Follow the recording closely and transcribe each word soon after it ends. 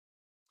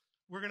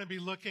We're going to be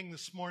looking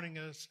this morning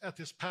at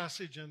this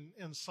passage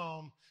in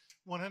Psalm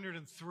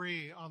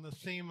 103 on the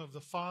theme of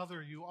the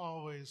Father you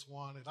always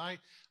wanted. I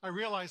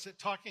realize that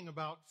talking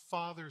about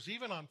fathers,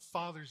 even on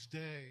Father's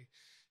Day,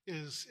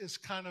 is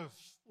kind of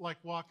like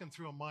walking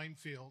through a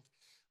minefield.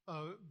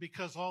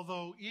 Because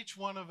although each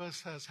one of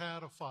us has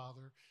had a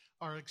father,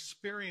 our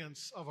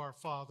experience of our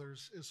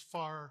fathers is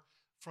far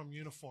from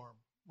uniform,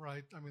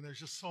 right? I mean, there's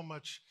just so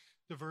much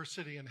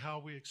diversity in how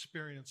we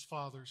experience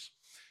fathers.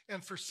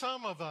 And for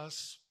some of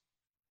us,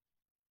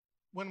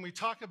 when we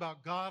talk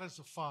about God as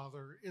a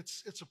father,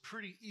 it's a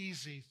pretty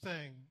easy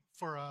thing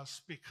for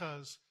us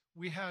because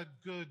we had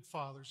good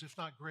fathers, if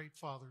not great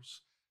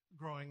fathers,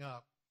 growing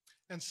up.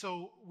 And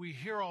so we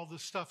hear all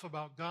this stuff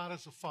about God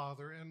as a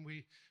father, and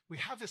we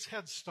have this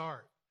head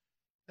start.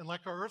 And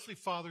like our earthly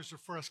fathers are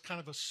for us kind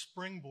of a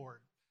springboard.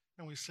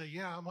 And we say,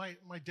 yeah,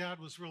 my dad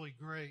was really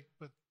great,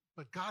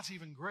 but God's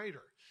even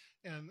greater.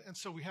 And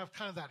so we have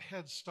kind of that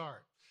head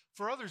start.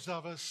 For others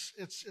of us,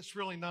 it's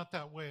really not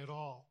that way at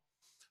all.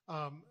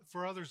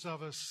 For others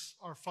of us,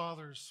 our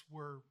fathers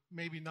were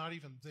maybe not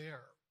even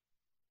there.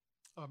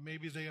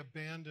 Maybe they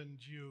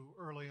abandoned you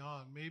early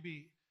on.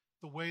 Maybe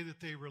the way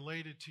that they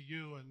related to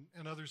you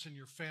and others in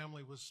your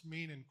family was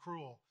mean and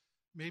cruel,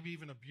 maybe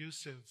even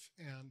abusive.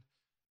 And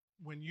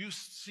when you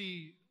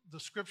see the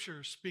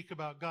scriptures speak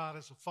about God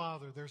as a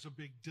father, there's a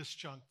big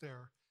disjunct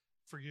there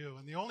for you.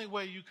 And the only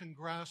way you can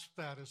grasp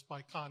that is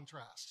by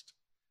contrast.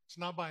 It's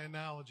not by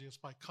analogy, it's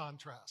by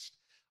contrast.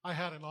 I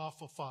had an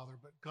awful father,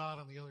 but God,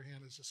 on the other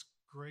hand, is this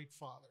great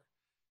father.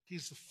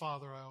 He's the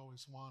father I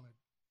always wanted.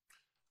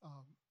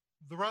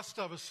 The rest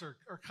of us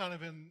are kind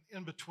of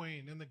in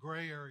between, in the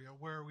gray area,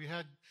 where we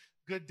had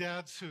good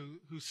dads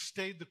who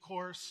stayed the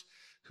course,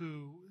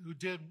 who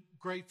did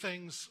great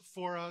things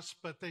for us,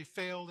 but they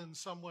failed in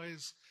some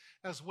ways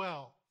as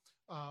well.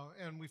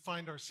 And we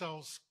find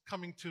ourselves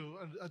coming to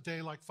a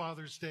day like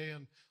Father's Day,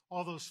 and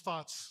all those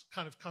thoughts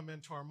kind of come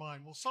into our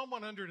mind. Well, Psalm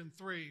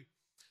 103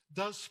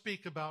 does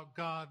speak about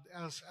God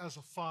as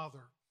a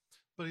father,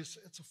 but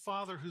it's a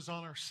father who's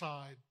on our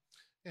side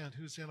and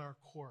who's in our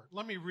court.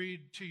 Let me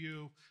read to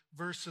you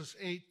verses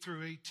 8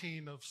 through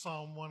 18 of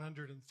Psalm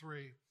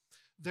 103.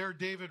 There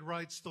David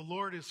writes, "The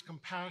Lord is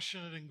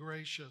compassionate and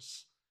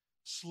gracious,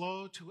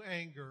 slow to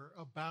anger,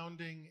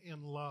 abounding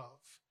in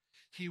love.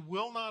 He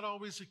will not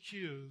always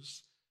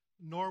accuse,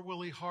 nor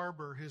will he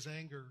harbor his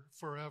anger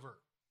forever.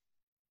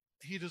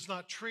 He does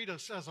not treat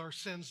us as our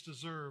sins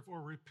deserve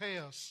or repay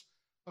us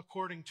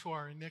according to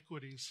our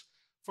iniquities.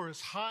 For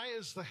as high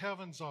as the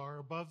heavens are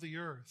above the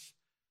earth,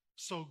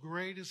 so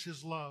great is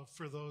his love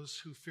for those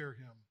who fear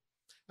him.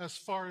 As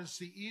far as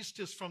the east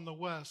is from the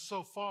west,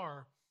 so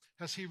far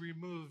has he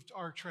removed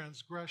our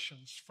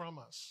transgressions from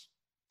us.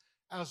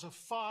 As a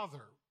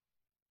father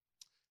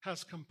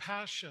has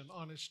compassion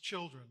on his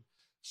children,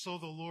 so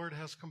the Lord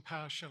has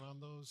compassion on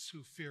those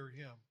who fear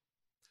him.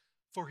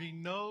 For he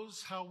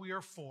knows how we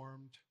are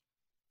formed.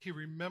 He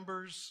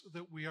remembers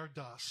that we are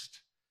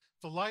dust.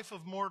 The life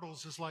of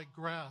mortals is like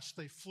grass.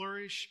 They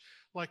flourish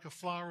like a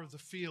flower of the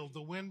field.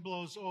 The wind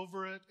blows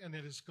over it, and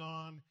it is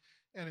gone,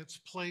 and its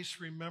place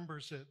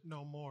remembers it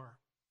no more.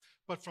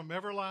 But from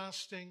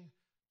everlasting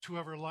to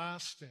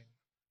everlasting,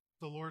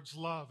 the Lord's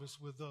love is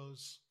with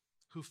those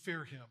who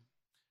fear him,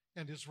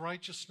 and his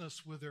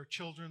righteousness with their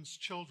children's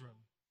children,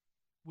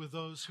 with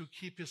those who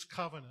keep his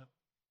covenant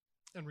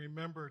and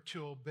remember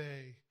to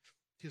obey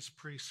his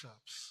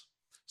precepts."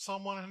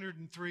 Psalm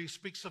 103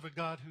 speaks of a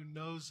God who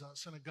knows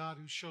us and a God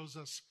who shows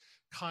us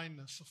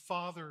kindness, a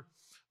father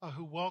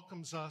who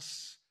welcomes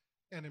us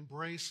and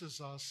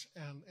embraces us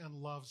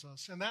and loves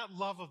us. And that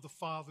love of the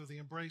Father, the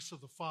embrace of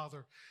the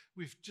Father,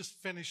 we've just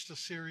finished a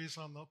series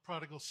on the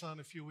prodigal son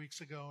a few weeks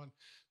ago, and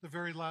the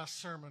very last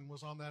sermon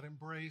was on that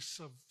embrace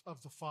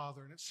of the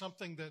Father. And it's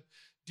something that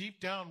deep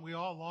down we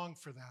all long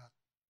for that.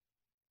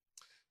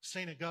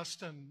 St.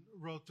 Augustine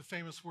wrote the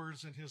famous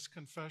words in his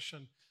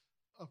confession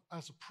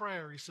as a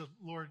prayer. He said,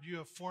 "Lord, you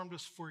have formed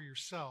us for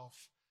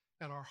yourself,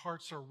 and our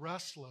hearts are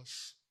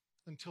restless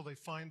until they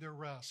find their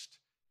rest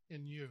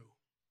in you."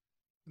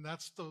 And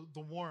that's the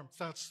warmth,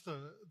 that's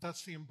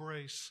the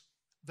embrace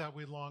that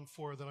we long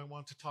for, that I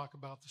want to talk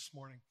about this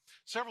morning.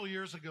 Several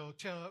years ago,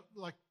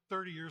 like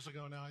 30 years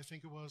ago now, I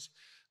think it was,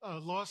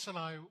 Lois and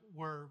I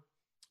were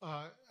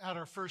at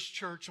our first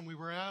church, and we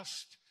were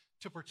asked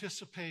to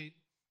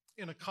participate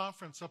in a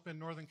conference up in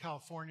Northern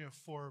California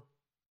for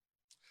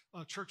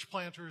church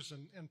planters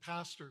and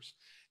pastors.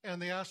 And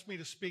they asked me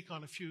to speak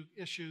on a few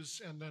issues,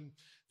 and then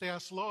they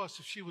asked Lois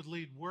if she would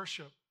lead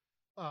worship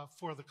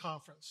for the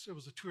conference. It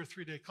was a 2 or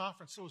 3 day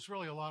conference, so it was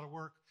really a lot of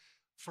work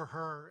for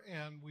her.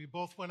 And we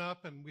both went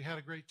up, and we had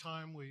a great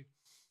time.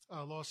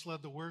 Lois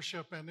led the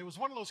worship, and it was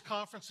one of those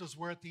conferences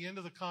where at the end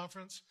of the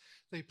conference,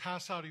 they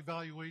pass out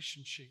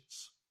evaluation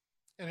sheets.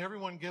 And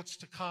everyone gets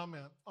to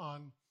comment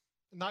on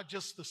not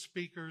just the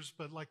speakers,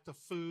 but like the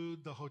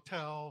food, the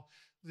hotel,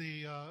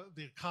 the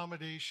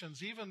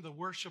accommodations, even the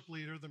worship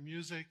leader, the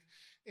music,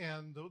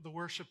 and the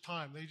worship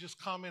time. They just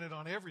commented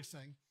on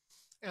everything.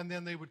 And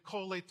then they would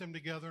collate them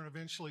together and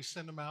eventually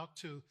send them out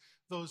to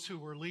those who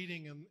were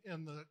leading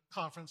in the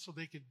conference so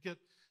they could get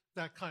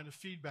that kind of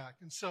feedback.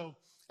 And so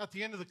at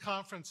the end of the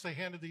conference, they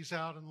handed these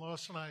out, and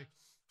Lois and I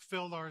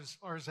filled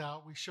ours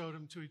out. We showed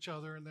them to each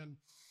other, and then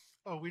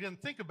we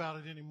didn't think about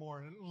it anymore.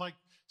 And like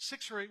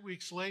 6 or 8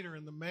 weeks later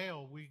in the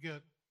mail, we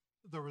get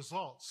the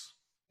results.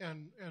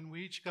 And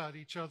we each got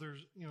each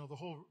other's, the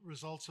whole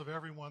results of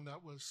everyone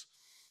that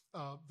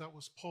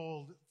was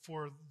polled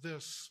for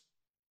this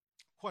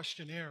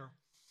questionnaire.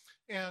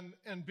 And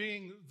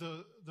being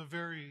the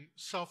very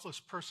selfless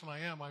person I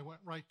am, I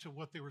went right to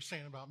what they were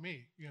saying about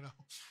me.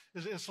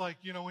 It's like,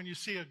 when you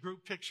see a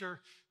group picture,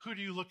 who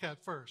do you look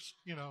at first?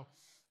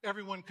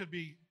 Everyone could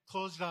be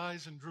closed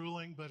eyes and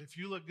drooling, but if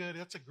you look good,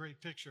 it's a great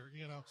picture.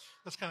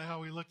 That's kind of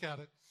how we look at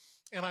it.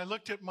 And I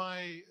looked at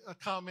my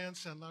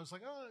comments, and I was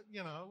like,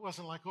 it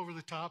wasn't like over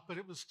the top, but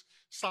it was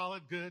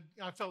solid, good.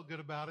 I felt good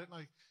about it, and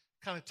I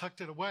kind of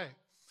tucked it away.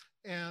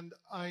 And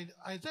I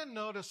then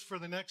noticed for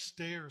the next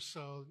day or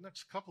so,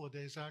 next couple of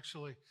days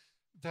actually,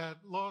 that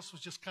Lois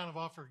was just kind of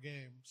off her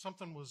game.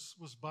 Something was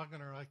bugging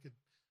her.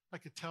 I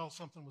could tell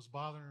something was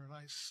bothering her.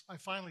 And I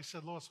finally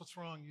said, Lois, what's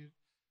wrong?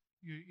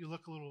 You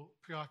look a little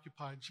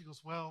preoccupied. And she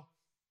goes, well,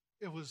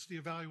 it was the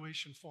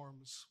evaluation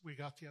forms we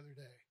got the other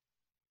day.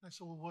 And I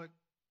said, well,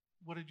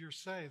 what did yours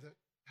say that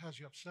has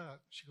you upset?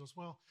 She goes,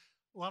 well,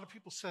 a lot of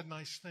people said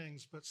nice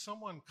things, but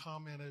someone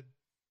commented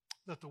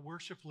that the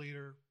worship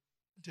leader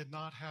did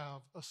not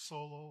have a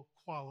solo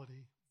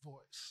quality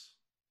voice.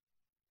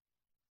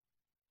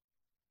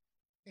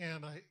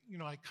 And I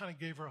kind of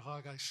gave her a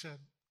hug. I said,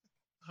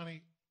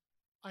 honey,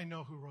 I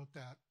know who wrote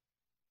that.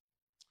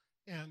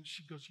 And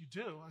she goes, you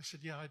do? I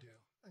said, yeah, I do.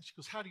 And she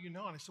goes, how do you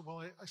know? And I said, well,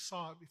 I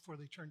saw it before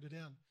they turned it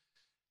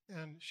in.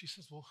 And she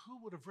says, well,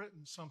 who would have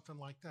written something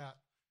like that?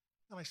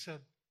 And I said,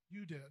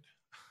 you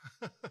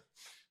did.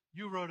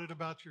 You wrote it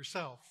about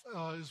yourself,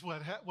 is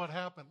what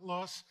happened.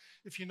 Lois,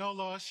 if you know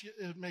Lois,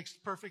 it makes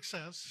perfect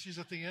sense. She's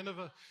at the end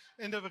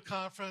of a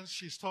conference.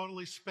 She's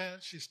totally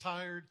spent. She's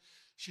tired.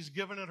 She's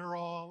given it her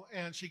all,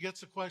 and she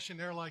gets a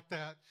questionnaire like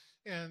that,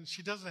 and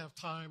she doesn't have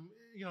time.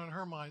 In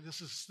her mind, this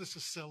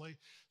is silly.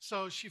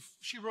 So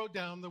she wrote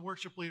down the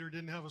worship leader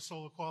didn't have a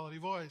solo quality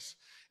voice,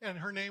 and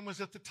her name was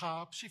at the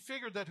top. She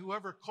figured that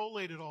whoever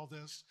collated all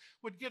this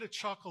would get a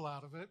chuckle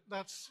out of it.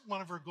 That's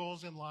one of her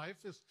goals in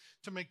life, is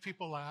to make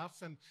people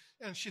laugh.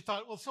 And she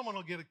thought, well, someone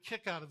will get a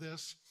kick out of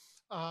this,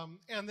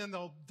 and then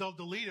they'll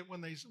delete it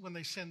when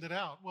they send it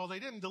out. Well, they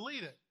didn't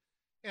delete it,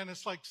 and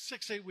it's like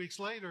 6-8 weeks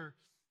later,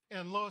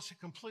 and Lois had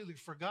completely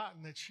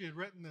forgotten that she had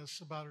written this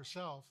about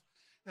herself.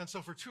 And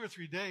so for 2 or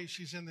 3 days,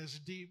 she's in this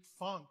deep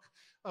funk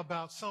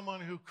about someone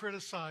who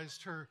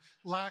criticized her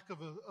lack of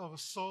a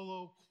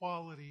solo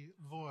quality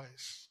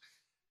voice.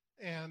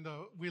 And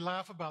we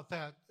laugh about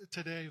that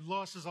today.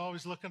 Lois is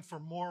always looking for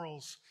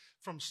morals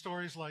from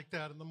stories like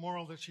that. And the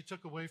moral that she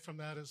took away from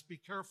that is be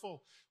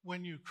careful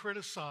when you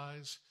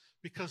criticize,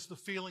 because the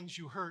feelings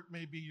you hurt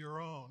may be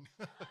your own.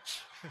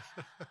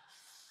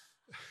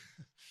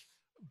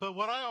 But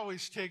what I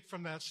always take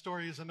from that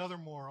story is another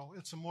moral.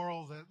 It's a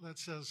moral that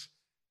says,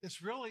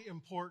 it's really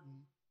important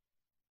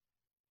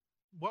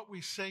what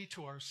we say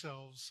to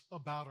ourselves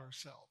about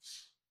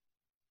ourselves.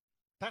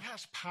 That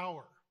has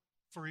power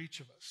for each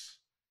of us.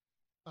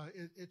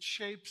 It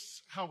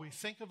shapes how we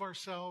think of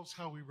ourselves,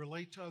 how we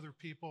relate to other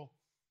people,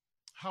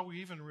 how we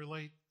even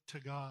relate to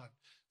God.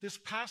 This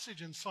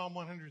passage in Psalm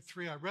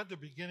 103, I read the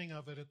beginning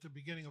of it at the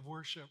beginning of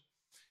worship.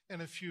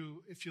 And if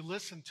you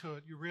listen to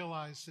it, you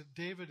realize that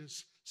David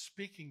is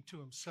speaking to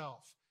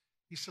himself.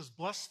 He says,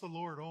 bless the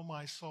Lord, O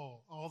my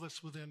soul. All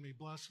that's within me,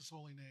 bless his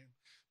holy name.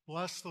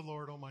 Bless the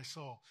Lord, O my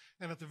soul.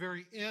 And at the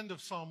very end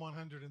of Psalm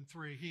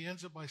 103, he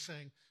ends it by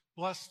saying,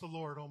 bless the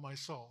Lord, O my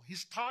soul.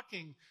 He's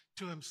talking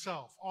to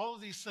himself. All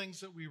of these things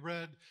that we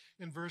read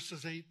in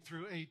verses 8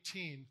 through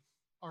 18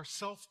 are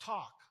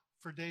self-talk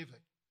for David.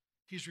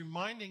 He's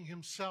reminding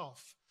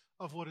himself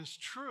of what is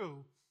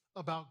true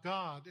about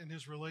God and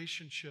his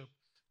relationship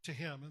to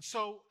him. And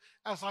so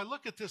as I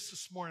look at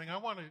this morning, I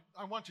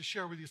want to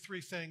share with you 3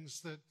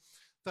 things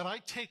that I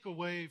take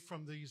away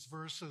from these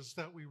verses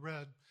that we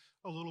read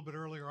a little bit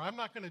earlier. I'm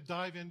not going to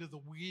dive into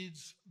the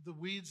weeds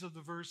of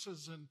the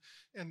verses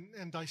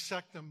and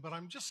dissect them, but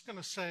I'm just going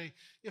to say,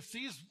 if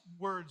these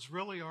words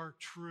really are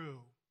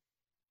true,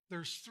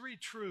 there's 3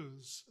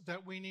 truths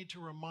that we need to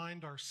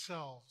remind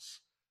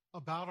ourselves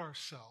about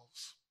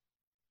ourselves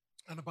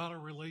and about our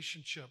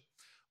relationship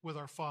with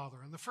our Father.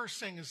 And the first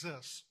thing is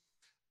this,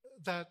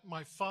 that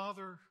my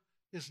Father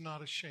is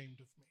not ashamed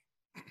of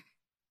me.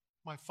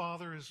 My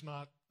Father is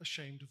not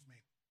ashamed of me.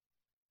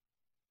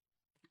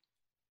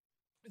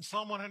 In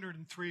Psalm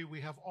 103,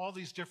 we have all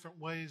these different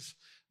ways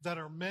that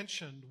are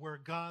mentioned where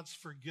God's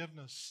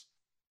forgiveness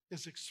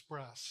is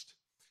expressed.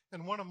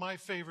 And one of my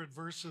favorite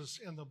verses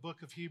in the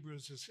book of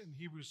Hebrews is in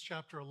Hebrews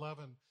chapter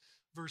 11,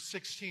 verse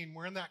 16,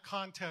 where in that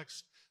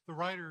context, the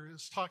writer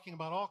is talking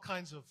about all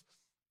kinds of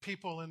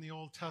people in the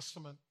Old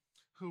Testament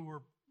who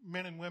were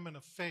men and women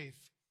of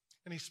faith.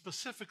 And he's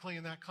specifically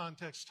in that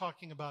context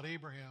talking about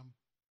Abraham.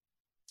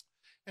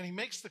 And he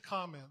makes the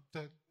comment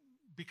that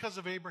because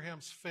of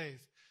Abraham's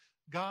faith,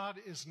 God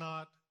is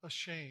not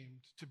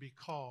ashamed to be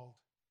called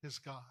his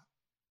God.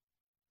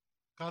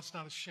 God's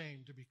not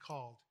ashamed to be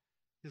called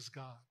his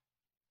God.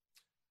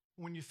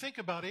 When you think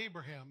about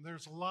Abraham,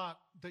 there's a lot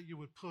that you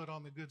would put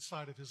on the good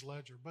side of his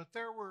ledger, but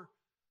there were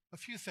a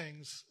few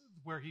things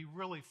where he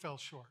really fell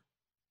short.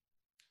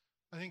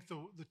 I think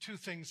the two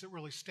things that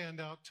really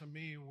stand out to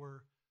me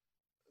were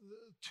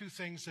two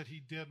things that he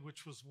did,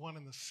 which was one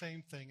and the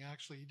same thing.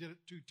 Actually, he did it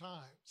two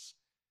times.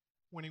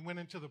 When he went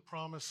into the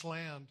promised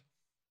land,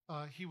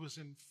 he was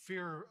in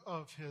fear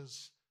of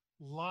his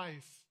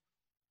life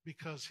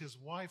because his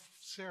wife,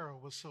 Sarah,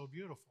 was so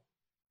beautiful.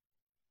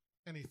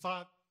 And he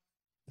thought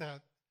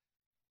that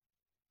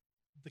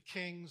the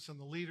kings and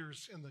the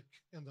leaders in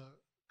the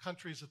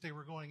countries that they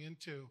were going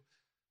into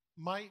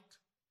might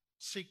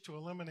seek to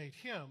eliminate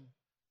him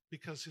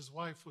because his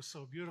wife was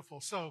so beautiful.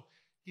 So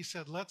he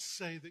said, let's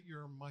say that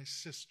you're my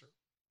sister.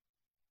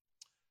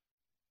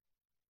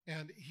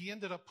 And he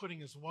ended up putting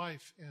his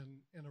wife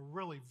in a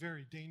really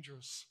very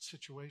dangerous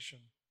situation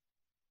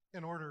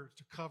in order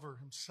to cover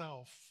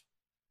himself.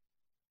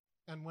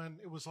 And when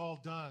it was all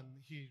done,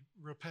 he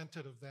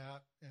repented of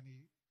that, and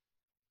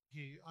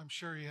I'm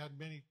sure he had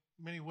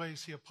many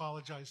ways he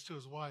apologized to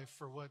his wife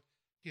for what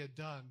he had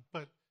done.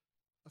 But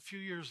a few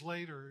years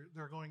later,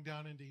 they're going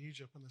down into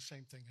Egypt, and the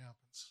same thing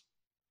happens.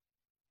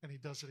 And he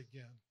does it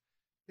again.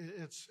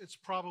 It's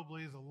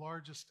probably the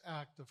largest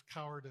act of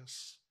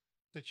cowardice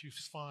that you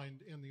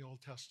find in the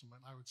Old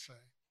Testament, I would say.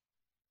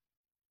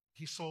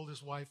 He sold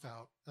his wife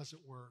out, as it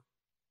were.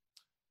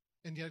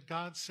 And yet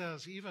God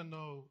says, even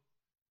though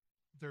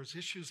there's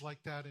issues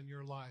like that in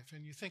your life,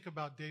 and you think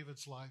about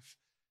David's life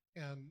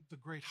and the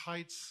great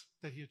heights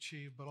that he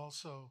achieved, but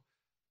also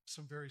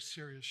some very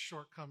serious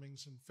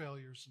shortcomings and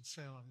failures and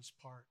sin on his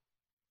part.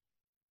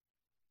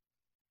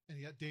 And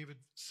yet David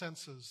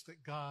senses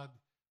that God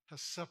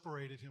has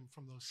separated him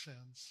from those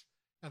sins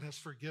and has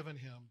forgiven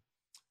him.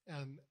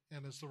 And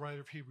as the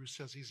writer of Hebrews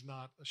says, he's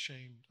not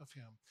ashamed of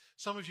him.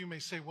 Some of you may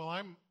say,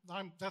 well,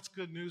 that's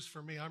good news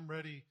for me. I'm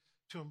ready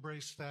to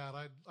embrace that.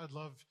 I'd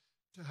love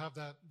to have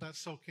that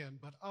soak in.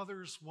 But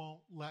others won't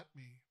let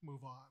me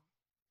move on.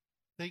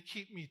 They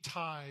keep me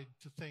tied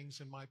to things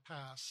in my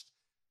past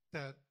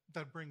that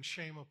bring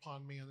shame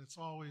upon me, and it's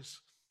always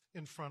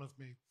in front of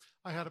me.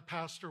 I had a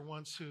pastor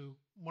once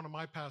one of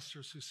my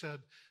pastors who said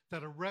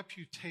that a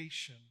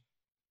reputation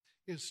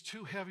is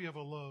too heavy of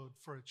a load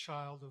for a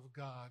child of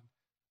God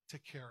to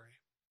carry.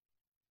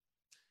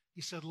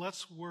 He said,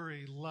 let's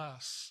worry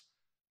less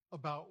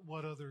about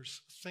what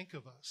others think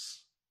of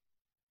us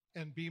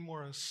and be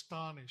more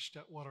astonished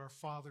at what our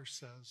Father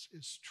says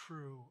is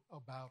true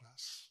about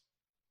us.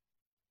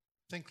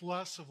 Think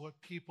less of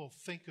what people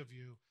think of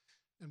you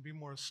and be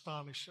more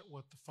astonished at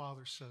what the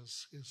Father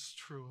says is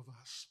true of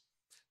us.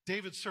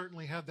 David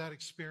certainly had that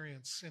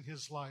experience in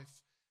his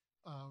life.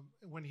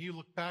 When he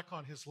looked back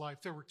on his life,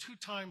 there were two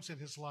times in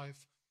his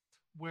life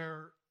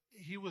where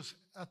he was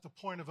at the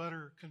point of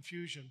utter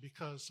confusion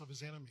because of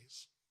his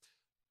enemies.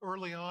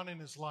 Early on in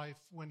his life,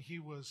 when he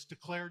was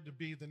declared to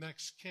be the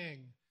next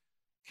king,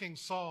 King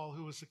Saul,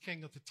 who was the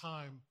king at the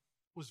time,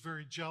 was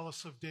very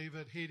jealous of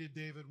David, hated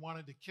David,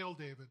 wanted to kill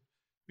David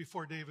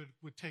before David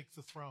would take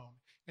the throne.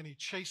 And he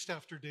chased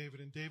after David,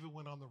 and David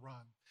went on the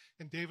run.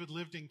 And David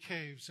lived in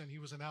caves, and he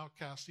was an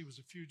outcast. He was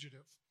a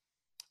fugitive.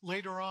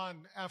 Later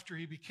on, after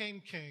he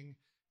became king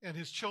and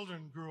his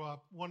children grew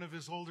up, one of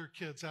his older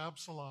kids,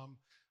 Absalom,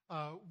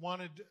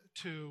 wanted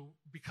to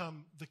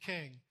become the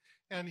king.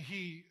 And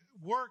he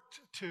worked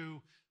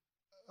to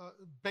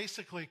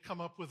basically come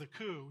up with a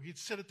coup. He'd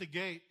sit at the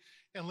gate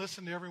and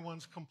listen to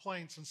everyone's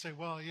complaints and say,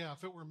 well, yeah,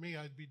 if it were me,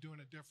 I'd be doing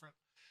it different.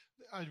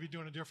 I'd be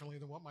doing it differently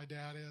than what my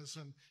dad is.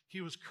 And he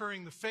was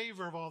currying the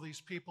favor of all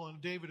these people, and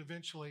David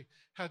eventually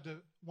had to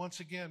once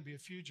again be a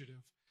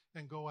fugitive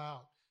and go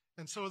out.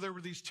 And so there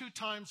were these two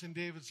times in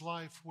David's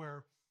life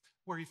where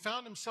he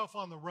found himself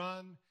on the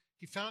run.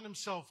 He found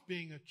himself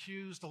being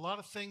accused, a lot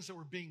of things that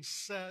were being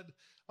said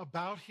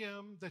about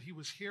him that he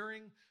was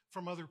hearing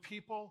from other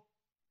people.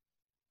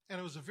 And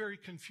it was a very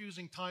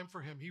confusing time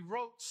for him. He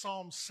wrote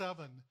Psalm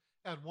 7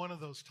 at one of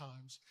those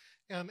times.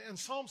 And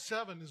Psalm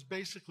 7 is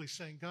basically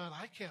saying, God,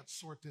 I can't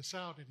sort this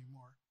out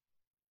anymore.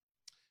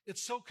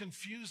 It's so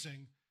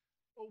confusing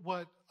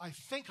what I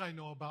think I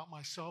know about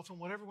myself and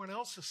what everyone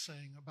else is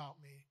saying about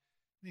me.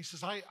 And he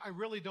says, I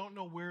really don't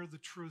know where the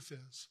truth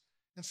is.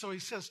 And so he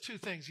says two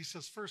things. He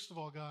says, first of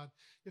all, God,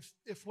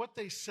 if what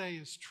they say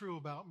is true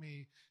about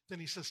me,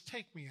 then he says,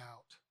 take me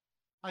out.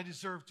 I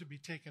deserve to be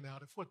taken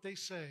out if what they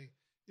say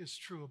is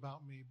true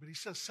about me. But he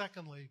says,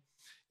 secondly,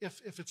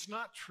 if it's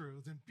not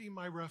true, then be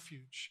my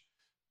refuge.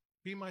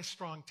 Be my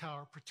strong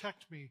tower.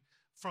 Protect me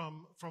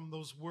from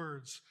those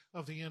words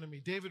of the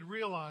enemy. David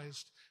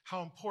realized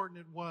how important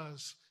it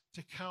was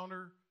to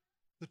counter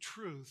the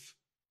truth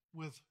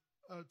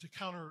to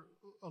counter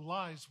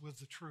lies with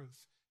the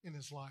truth in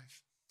his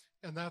life.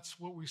 And that's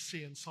what we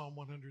see in Psalm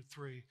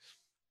 103.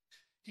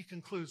 He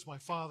concludes, my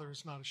Father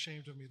is not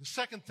ashamed of me. The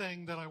second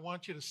thing that I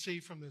want you to see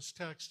from this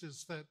text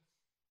is that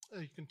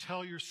you can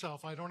tell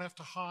yourself, I don't have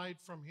to hide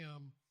from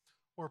him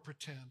or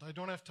pretend. I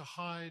don't have to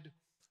hide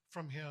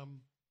from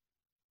him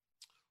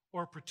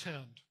or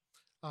pretend.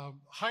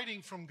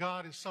 Hiding from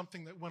God is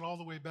something that went all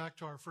the way back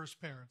to our first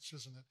parents,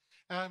 isn't it?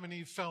 Adam and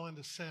Eve fell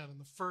into sin, and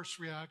the first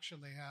reaction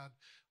they had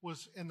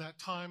was in that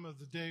time of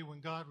the day when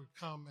God would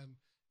come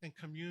and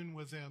commune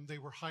with them. They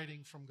were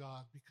hiding from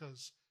God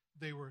because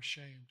they were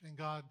ashamed, and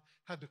God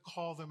had to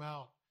call them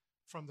out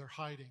from their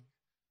hiding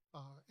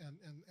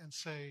and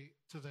say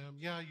to them,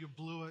 yeah, you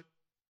blew it.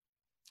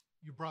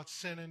 You brought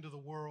sin into the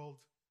world.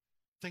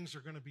 Things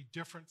are going to be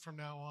different from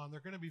now on. They're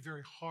going to be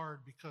very hard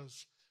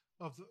because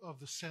of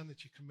the sin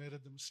that you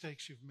committed, the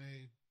mistakes you've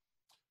made.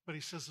 But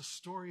he says the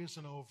story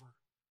isn't over.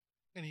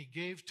 And he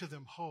gave to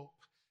them hope.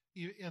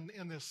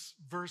 In this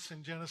verse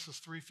in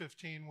Genesis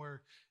 3:15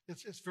 where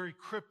it's very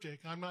cryptic.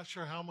 I'm not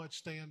sure how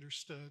much they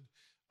understood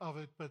of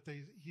it, but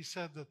he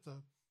said that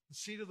the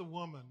seed of the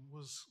woman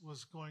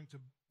was going to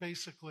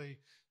basically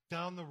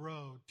down the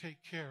road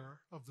take care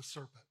of the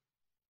serpent.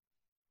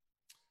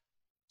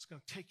 It's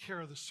going to take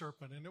care of the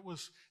serpent. And it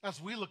was, as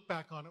we look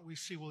back on it, we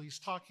see, well, he's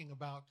talking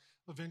about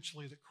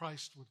eventually that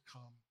Christ would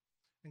come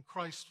and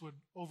Christ would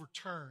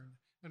overturn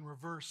and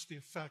reverse the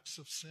effects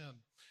of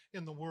sin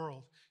in the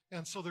world.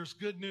 And so there's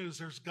good news.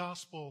 There's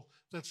gospel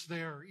that's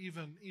there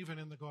even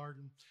in the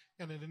garden.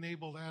 And it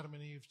enabled Adam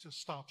and Eve to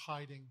stop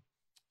hiding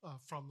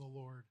from the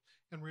Lord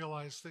and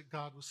realize that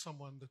God was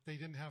someone that they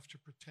didn't have to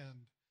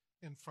pretend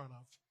in front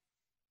of.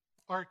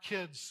 Our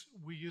kids,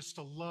 we used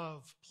to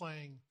love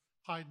playing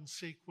hide and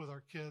seek with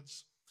our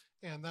kids.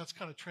 And that's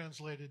kind of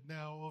translated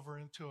now over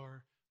into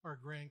our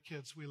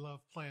grandkids. We love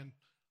playing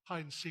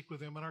hide and seek with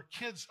them. And our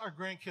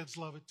grandkids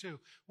love it too.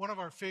 One of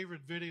our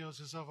favorite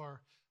videos is of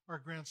our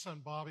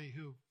grandson, Bobby,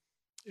 who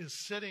is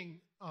sitting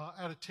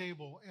at a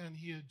table and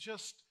he had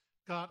just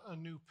got a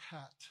new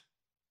pet.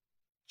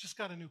 Just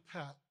got a new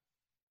pet.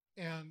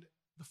 And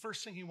the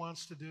first thing he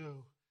wants to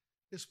do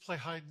is play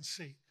hide and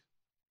seek.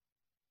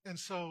 And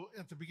so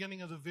at the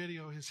beginning of the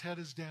video, his head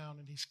is down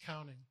and he's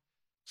counting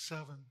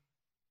 7,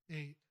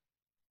 8,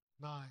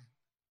 9,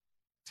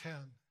 10.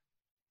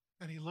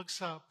 And he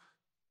looks up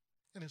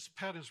and his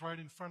pet is right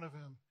in front of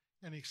him.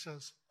 And he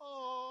says,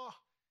 oh,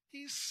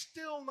 he's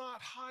still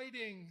not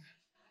hiding.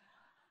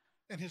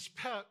 And his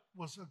pet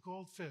was a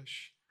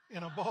goldfish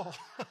in a bowl.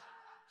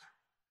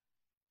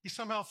 He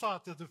somehow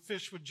thought that the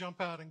fish would jump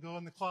out and go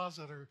in the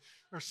closet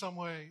or some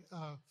way.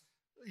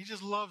 He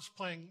just loves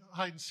playing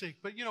hide and seek.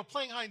 But,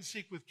 playing hide and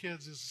seek with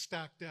kids is a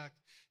stacked deck,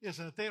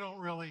 isn't it? They don't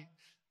really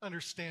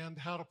understand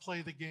how to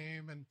play the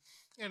game.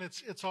 And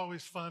it's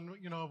always fun,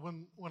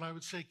 when I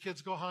would say,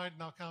 kids, go hide,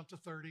 and I'll count to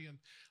 30. And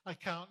I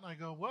count and I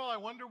go, well, I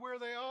wonder where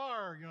they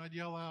are. I'd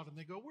yell out and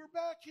they go, we're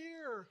back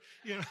here,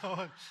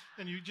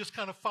 and you just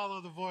kind of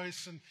follow the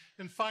voice.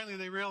 And finally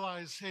they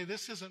realize, hey,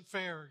 this isn't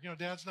fair.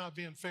 Dad's not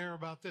being fair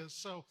about this.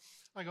 So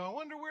I go, I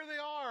wonder where they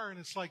are. And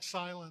it's like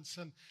silence.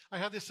 And I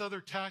had this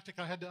other tactic.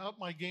 I had to up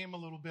my game a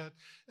little bit.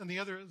 And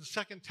the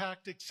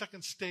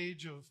second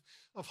stage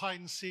of hide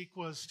and seek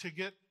was to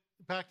get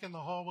back in the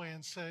hallway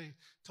and say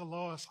to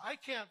Lois, I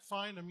can't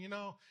find him.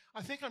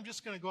 I think I'm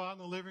just going to go out in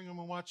the living room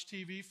and watch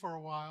TV for a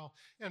while.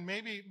 And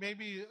maybe,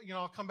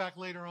 I'll come back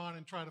later on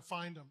and try to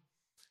find him.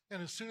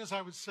 And as soon as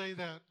I would say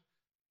that,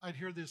 I'd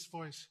hear this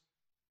voice,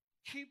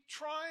 keep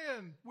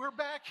trying. We're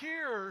back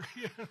here.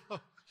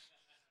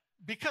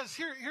 Because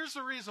here's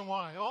the reason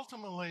why.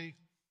 Ultimately,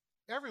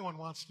 everyone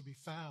wants to be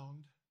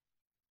found.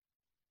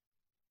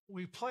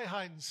 We play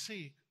hide and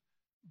seek,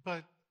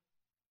 but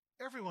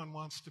everyone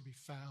wants to be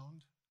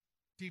found.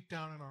 Deep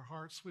down in our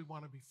hearts, we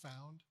want to be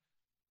found.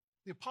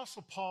 The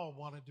Apostle Paul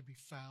wanted to be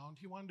found.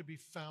 He wanted to be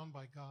found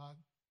by God.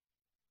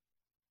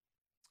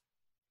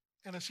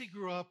 And as he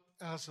grew up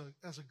as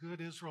a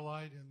good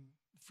Israelite in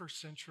the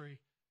first century,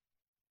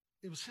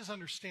 it was his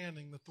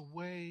understanding that the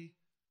way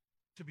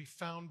to be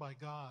found by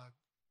God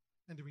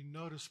and to be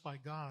noticed by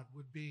God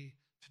would be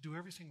to do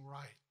everything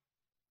right.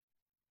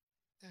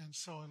 And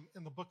so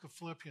in the book of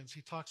Philippians,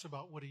 he talks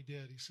about what he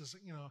did. He says,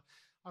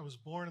 I was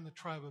born in the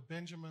tribe of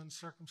Benjamin,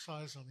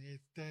 circumcised on the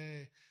 8th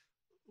day.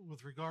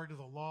 With regard to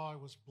the law, I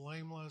was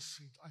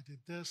blameless. I did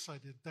this, I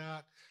did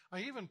that.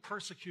 I even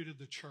persecuted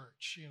the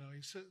church.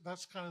 He said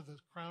that's kind of the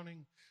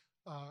crowning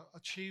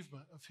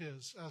achievement of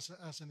his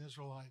as an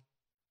Israelite.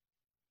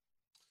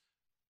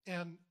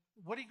 And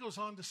what he goes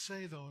on to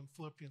say, though, in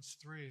Philippians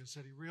 3 is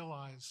that he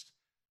realized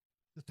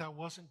that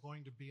wasn't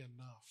going to be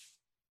enough.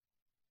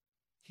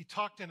 He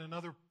talked in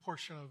another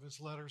portion of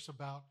his letters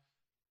about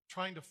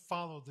trying to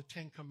follow the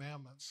 10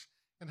 Commandments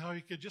and how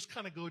he could just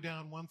kind of go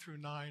down 1 through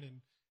 9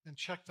 and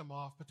check them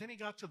off. But then he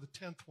got to the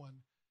 10th one,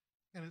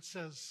 and it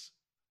says,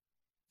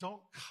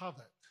 don't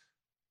covet.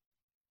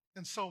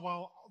 And so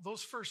while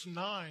those first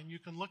 9, you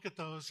can look at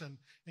those and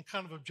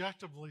kind of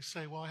objectively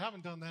say, well, I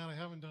haven't done that, I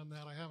haven't done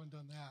that, I haven't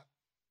done that.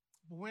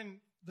 But when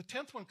the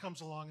 10th one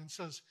comes along and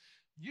says,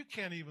 you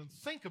can't even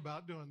think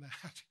about doing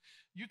that.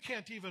 You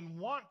can't even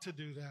want to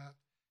do that.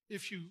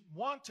 If you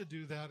want to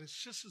do that, it's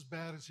just as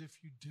bad as if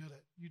you did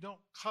it. You don't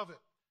covet.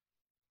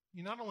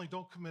 You not only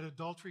don't commit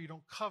adultery, you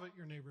don't covet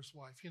your neighbor's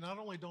wife. You not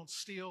only don't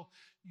steal,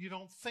 you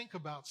don't think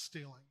about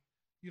stealing.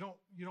 You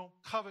don't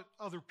covet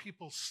other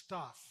people's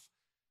stuff.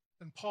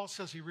 And Paul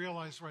says he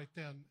realized right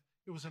then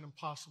it was an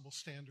impossible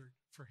standard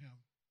for him.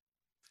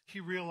 He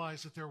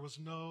realized that there was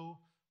no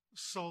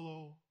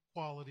solo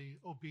quality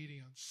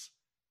obedience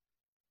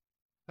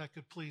that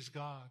could please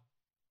God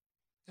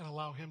and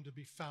allow him to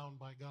be found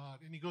by God.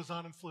 And he goes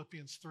on in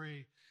Philippians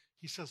 3,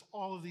 he says,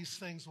 all of these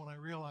things, when I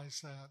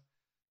realized that,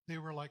 they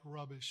were like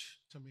rubbish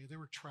to me. They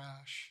were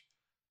trash.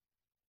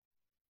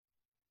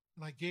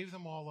 And I gave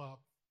them all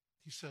up,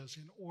 he says,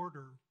 in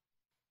order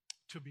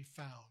to be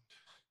found.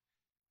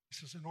 He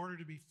says, in order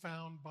to be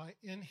found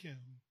in him,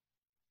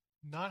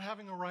 not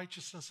having a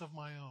righteousness of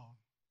my own,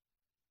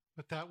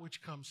 but that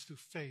which comes through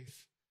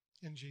faith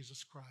in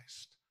Jesus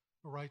Christ,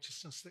 a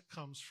righteousness that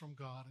comes from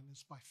God and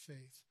is by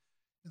faith.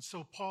 And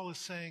so Paul is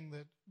saying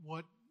that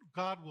what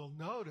God will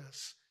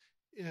notice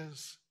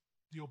is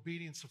the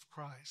obedience of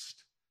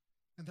Christ.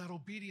 And that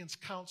obedience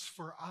counts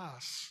for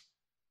us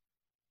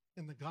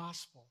in the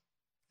gospel.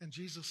 And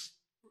Jesus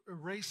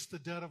erased the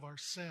debt of our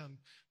sin,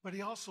 but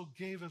he also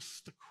gave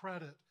us the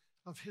credit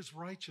of his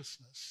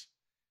righteousness.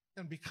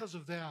 And because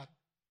of that,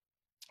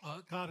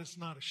 God is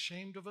not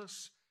ashamed of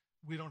us.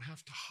 We don't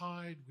have to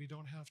hide. We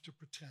don't have to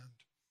pretend.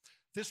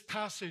 This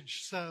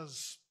passage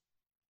says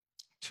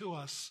to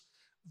us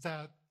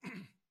that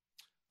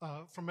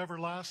from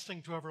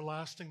everlasting to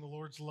everlasting, the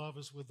Lord's love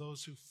is with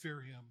those who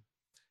fear him,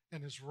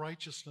 and his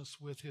righteousness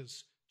with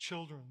his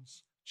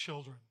children's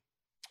children.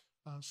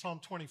 Psalm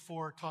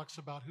 24 talks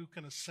about who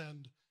can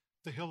ascend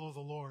the hill of the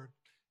Lord.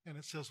 And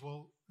it says,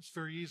 well, it's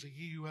very easy.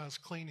 He who has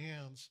clean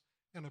hands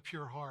and a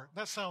pure heart.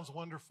 That sounds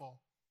wonderful.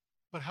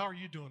 But how are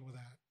you doing with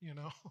that? You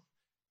know,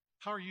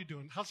 how are you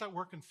doing? How's that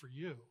working for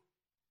you?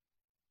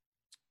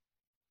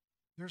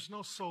 There's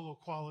no solo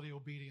quality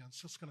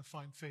obedience that's going to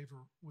find favor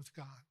with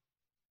God.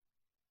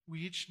 We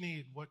each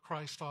need what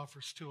Christ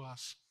offers to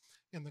us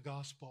in the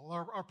gospel.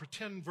 Our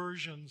pretend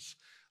versions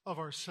of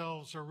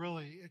ourselves are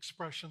really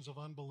expressions of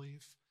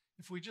unbelief.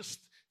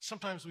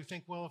 Sometimes we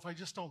think, well, if I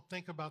just don't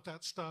think about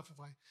that stuff, if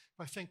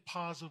I think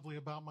positively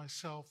about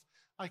myself,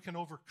 I can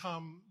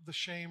overcome the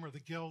shame or the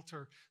guilt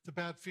or the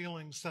bad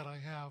feelings that I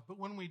have. But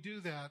when we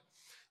do that,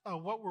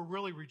 what we're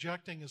really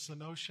rejecting is the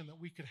notion that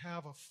we could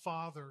have a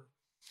father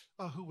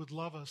who would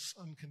love us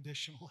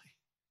unconditionally.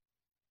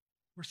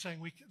 We're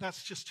saying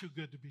that's just too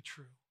good to be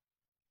true.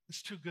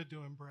 It's too good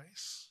to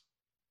embrace.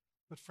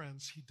 But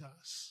friends, he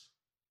does.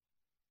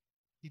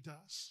 He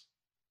does.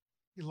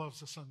 He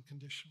loves us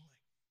unconditionally.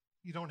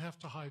 You don't have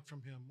to hide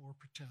from him or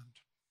pretend.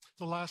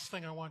 The last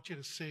thing I want you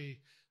to see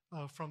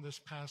from this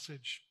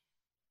passage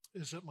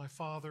is that my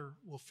Father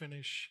will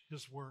finish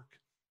his work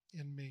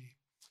in me.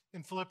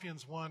 In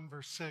Philippians 1,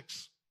 verse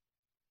 6,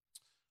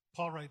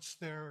 Paul writes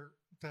there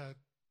that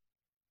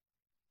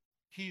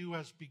he who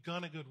has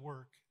begun a good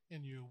work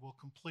in you will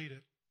complete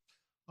it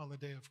on the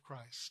day of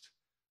Christ.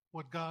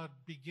 What God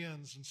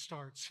begins and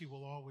starts, he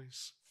will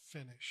always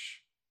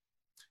finish.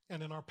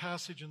 And in our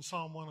passage in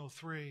Psalm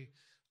 103,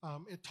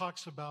 it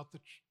talks about the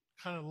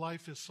kind of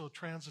life is so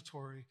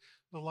transitory.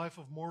 The life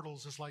of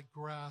mortals is like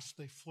grass.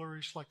 They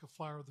flourish like a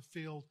flower of the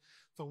field.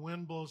 The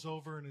wind blows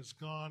over and is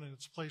gone, and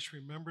its place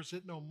remembers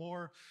it no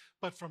more.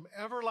 But from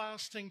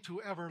everlasting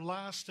to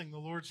everlasting, the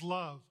Lord's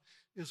love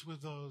is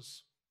with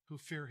those who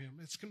fear him.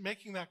 It's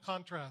making that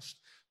contrast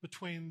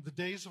between the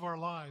days of our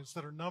lives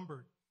that are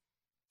numbered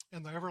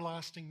and the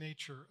everlasting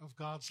nature of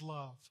God's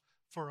love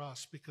for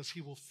us, because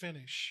he will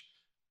finish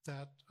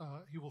that.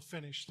 He will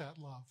finish that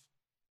love.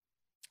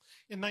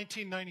 In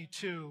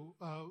 1992,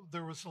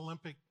 there was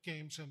Olympic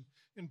Games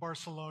in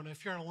Barcelona.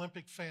 If you're an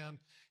Olympic fan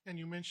and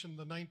you mention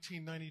the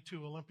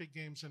 1992 Olympic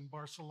Games in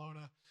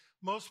Barcelona,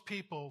 most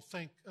people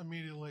think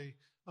immediately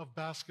of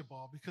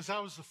basketball, because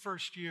that was the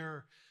first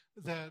year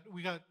that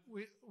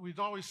we'd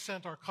always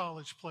sent our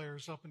college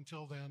players up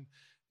until then.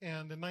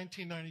 And in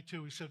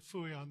 1992, we said,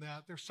 phooey on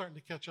that. They're starting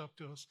to catch up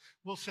to us.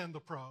 We'll send the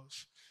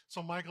pros.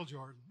 So Michael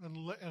Jordan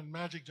and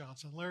Magic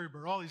Johnson, Larry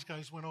Bird, all these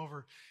guys went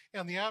over.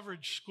 And the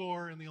average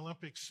score in the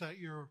Olympics that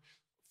year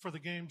for the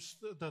games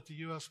that the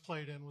U.S.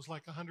 played in was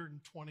like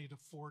 120 to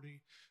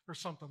 40 or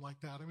something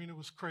like that. I mean, it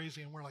was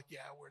crazy. And we're like,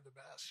 yeah, we're the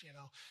best, you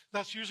know.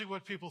 That's usually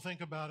what people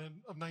think about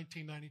of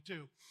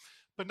 1992.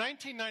 But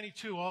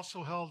 1992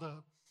 also held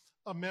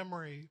a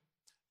memory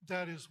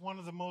that is one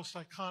of the most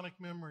iconic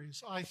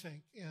memories, I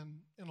think,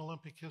 in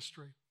Olympic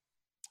history.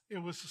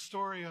 It was the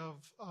story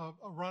of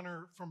a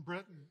runner from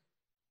Britain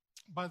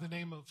by the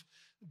name of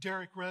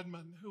Derek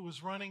Redmond, who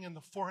was running in the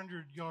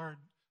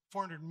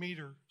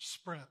 400-meter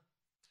sprint.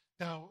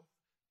 Now,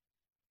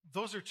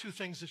 those are two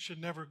things that should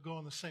never go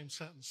in the same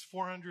sentence.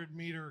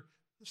 400-meter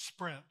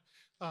sprint.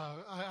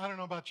 I don't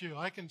know about you.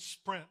 I can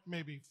sprint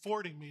maybe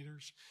 40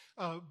 meters,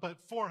 but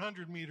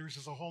 400 meters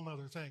is a whole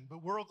nother thing.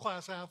 But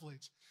world-class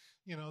athletes,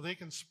 you know, they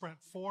can sprint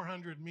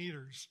 400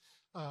 meters.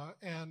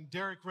 And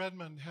Derek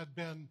Redmond had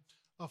been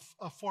a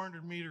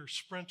 400-meter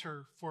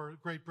sprinter for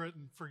Great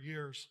Britain for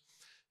years.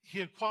 He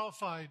had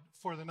qualified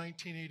for the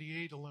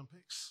 1988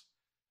 Olympics.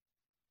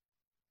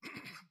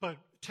 But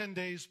 10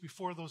 days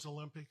before those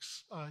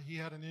Olympics, he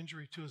had an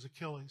injury to his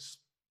Achilles.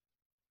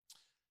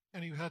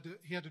 And he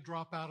had to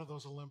drop out of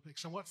those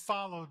Olympics. And what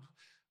followed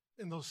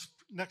in those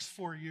next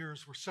 4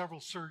 years were several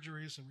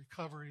surgeries and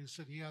recoveries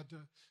that he had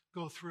to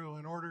go through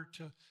in order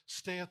to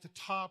stay at the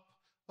top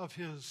of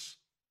his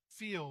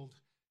field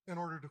in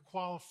order to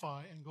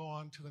qualify and go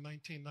on to the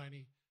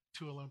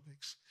 1992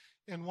 Olympics.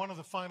 In one of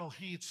the final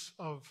heats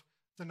of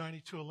the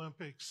 92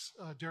 Olympics,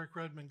 Derek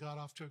Redmond got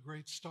off to a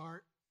great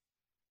start.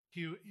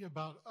 He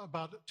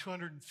about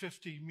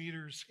 250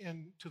 meters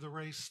into the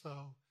race,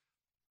 though,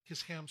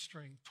 his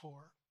hamstring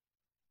tore.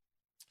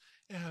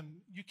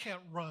 And you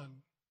can't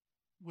run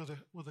with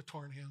a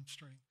torn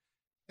hamstring.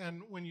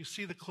 And when you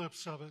see the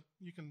clips of it,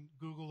 you can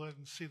Google it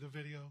and see the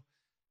video.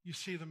 You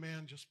see the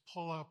man just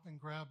pull up and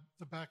grab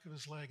the back of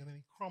his leg, and then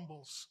he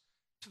crumbles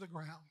to the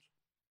ground.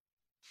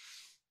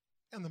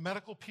 And the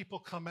medical people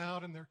come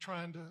out, and they're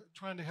trying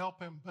to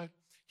help him, but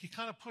he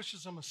kind of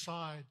pushes them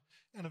aside,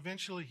 and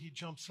eventually he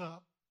jumps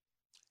up,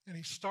 and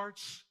he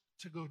starts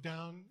to go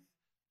down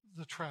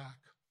the track.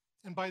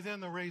 And by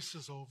then, the race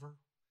is over.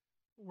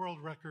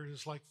 World record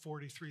is like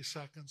 43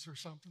 seconds or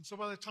something. So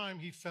by the time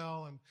he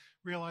fell and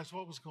realized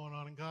what was going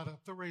on and got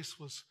up, the race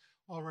was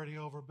already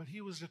over, but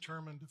he was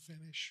determined to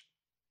finish.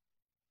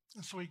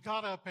 And so he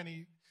got up, and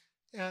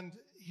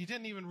he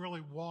didn't even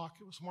really walk.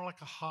 It was more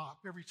like a hop.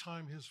 Every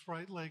time his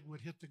right leg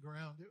would hit the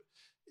ground,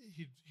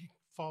 he'd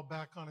fall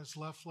back on his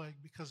left leg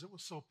because it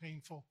was so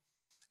painful.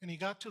 And he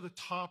got to the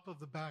top of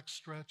the back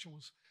stretch and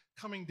was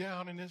coming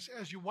down. And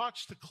as you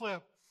watch the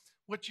clip,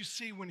 what you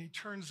see when he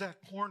turns that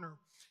corner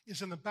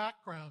is in the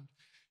background,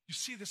 you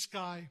see this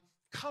guy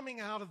coming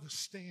out of the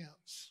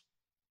stands.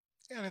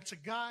 And it's a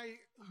guy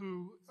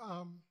who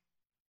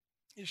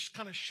is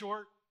kind of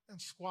short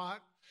and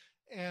squat,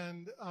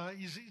 and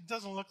he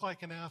doesn't look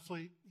like an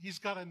athlete. He's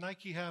got a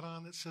Nike hat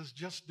on that says,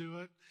 "Just Do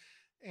It."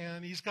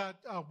 And he's got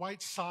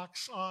white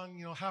socks on,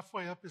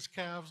 halfway up his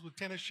calves with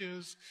tennis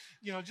shoes,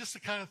 just the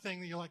kind of thing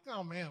that you're like,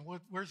 oh man,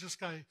 where's this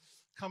guy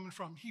coming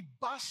from? He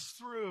busts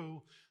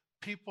through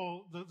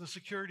people, the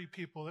security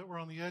people that were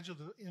on the edge of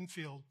the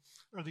infield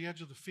or the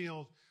edge of the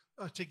field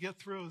to get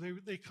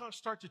through. They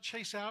start to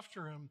chase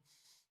after him.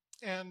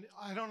 And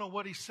I don't know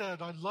what he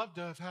said. I'd love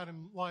to have had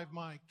him live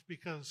mic'd,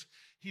 because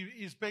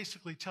he's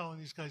basically telling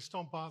these guys,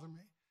 don't bother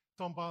me.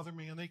 Don't bother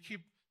me. And they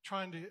keep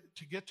trying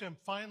to get to him.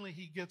 Finally,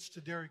 he gets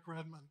to Derek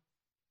Redmond.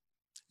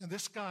 And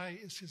this guy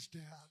is his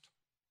dad.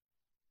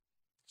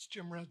 It's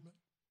Jim Redmond.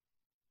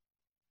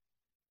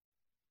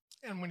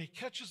 And when he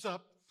catches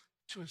up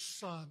to his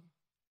son,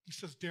 he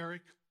says,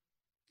 Derek,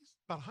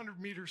 about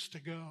 100 meters to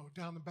go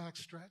down the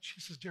backstretch.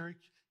 He says, Derek,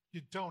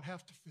 you don't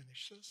have to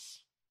finish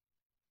this.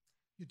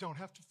 You don't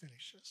have to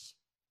finish this.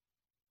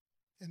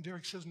 And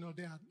Derek says, no,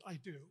 Dad, I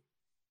do.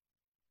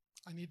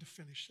 I need to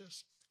finish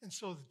this. And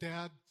so the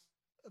dad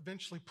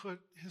eventually put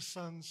his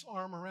son's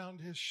arm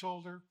around his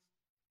shoulder,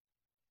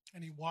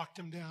 and he walked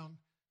him down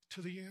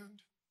to the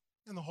end.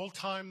 And the whole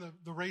time,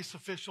 the race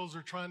officials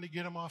are trying to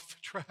get him off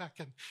the track,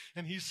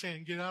 and he's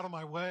saying, get out of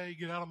my way,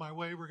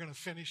 we're going to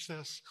finish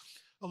this.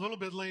 A little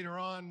bit later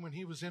on, when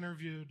he was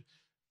interviewed,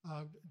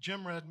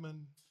 Jim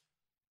Redmond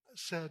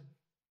said,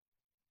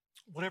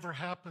 whatever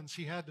happens,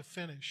 he had to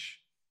finish,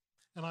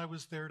 and I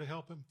was there to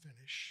help him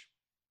finish.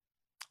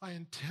 I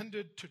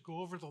intended to go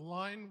over the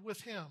line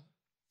with him.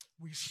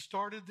 We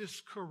started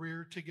this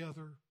career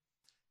together,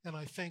 and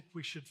I think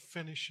we should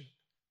finish it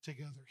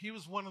together. He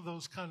was one of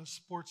those kind of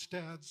sports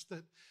dads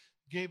that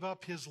gave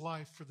up his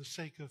life for the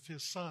sake of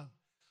his son.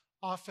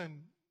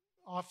 Often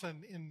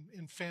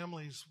in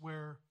families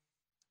where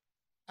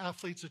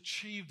athletes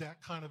achieve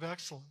that kind of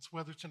excellence,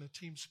 whether it's in a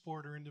team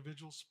sport or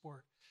individual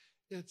sport,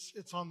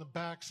 it's on the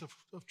backs of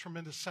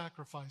tremendous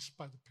sacrifice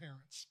by the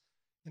parents.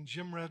 And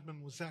Jim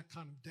Redmond was that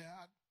kind of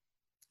dad.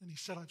 And he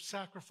said, I've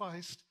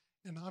sacrificed,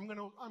 and I'm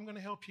going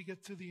to help you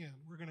get to the end.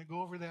 We're going to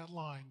go over that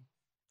line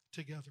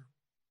together.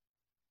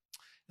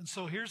 And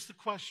so here's the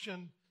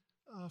question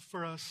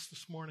for us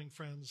this morning,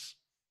 friends.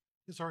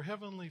 Is our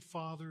Heavenly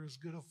Father as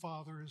good a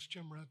father as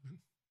Jim Redmond?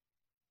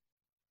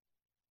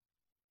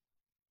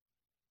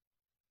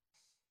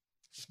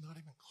 It's not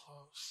even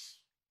close.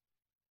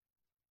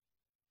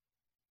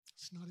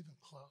 It's not even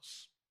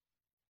close.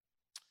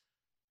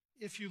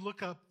 If you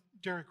look up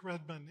Derek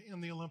Redmond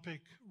in the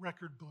Olympic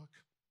record book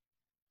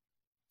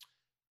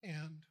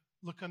and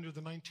look under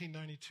the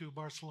 1992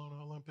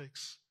 Barcelona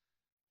Olympics,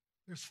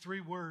 there's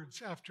 3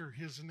 words after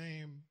his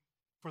name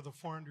for the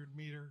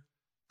 400-meter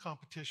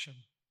competition.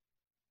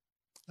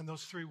 And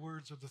those 3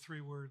 words are the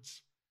 3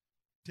 words,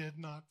 did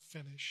not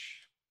finish.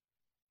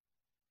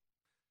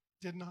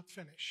 Did not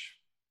finish.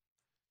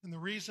 And the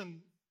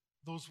reason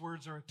those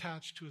words are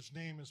attached to his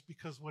name is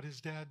because what his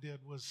dad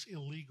did was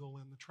illegal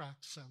in the track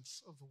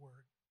sense of the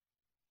word.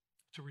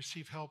 To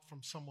receive help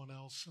from someone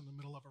else in the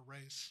middle of a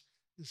race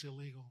is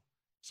illegal.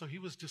 So he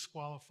was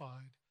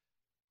disqualified.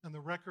 And the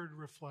record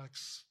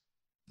reflects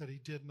that he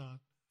did not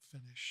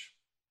finish.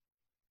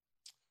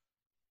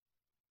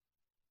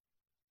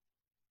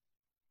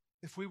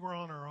 If we were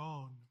on our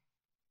own,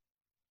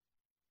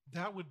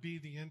 that would be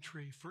the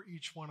entry for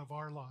each one of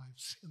our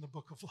lives in the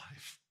book of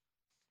life.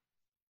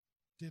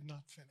 Did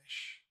not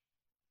finish.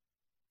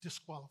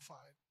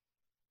 Disqualified.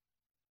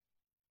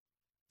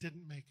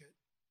 Didn't make it.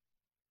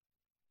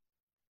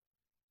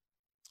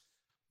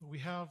 We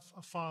have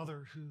a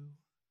Father who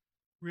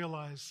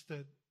realized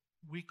that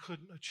we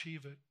couldn't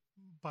achieve it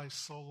by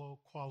solo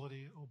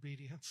quality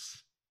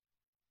obedience.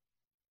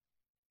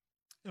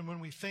 And when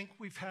we think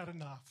we've had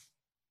enough,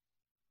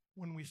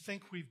 when we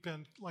think we've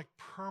been like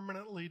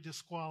permanently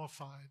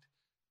disqualified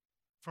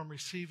from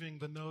receiving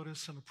the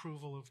notice and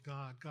approval of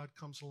God, God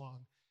comes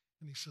along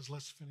and he says,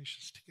 let's finish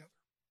this together.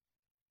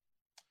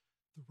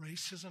 The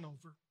race isn't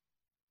over.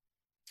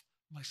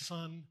 My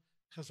son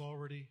has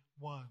already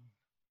won.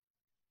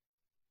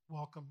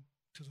 Welcome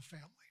to the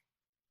family.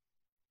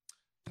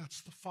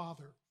 That's the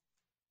Father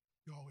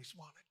you always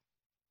wanted.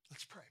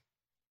 Let's pray.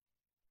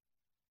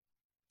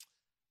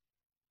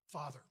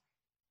 Father,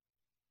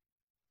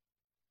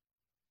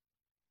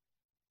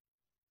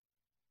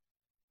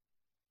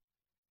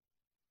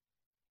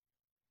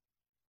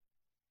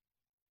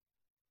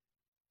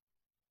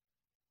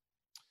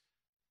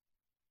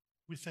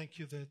 we thank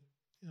you that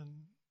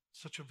in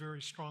such a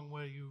very strong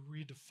way you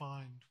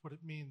redefined what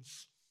it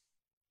means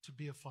to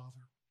be a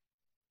father.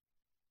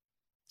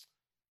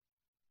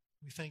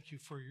 We thank you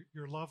for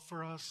your love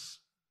for us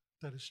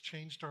that has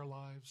changed our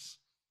lives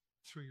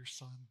through your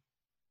Son.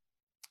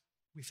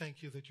 We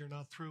thank you that you're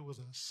not through with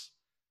us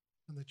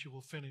and that you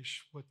will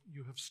finish what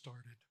you have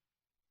started.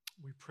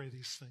 We pray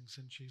these things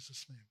in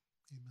Jesus' name.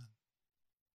 Amen.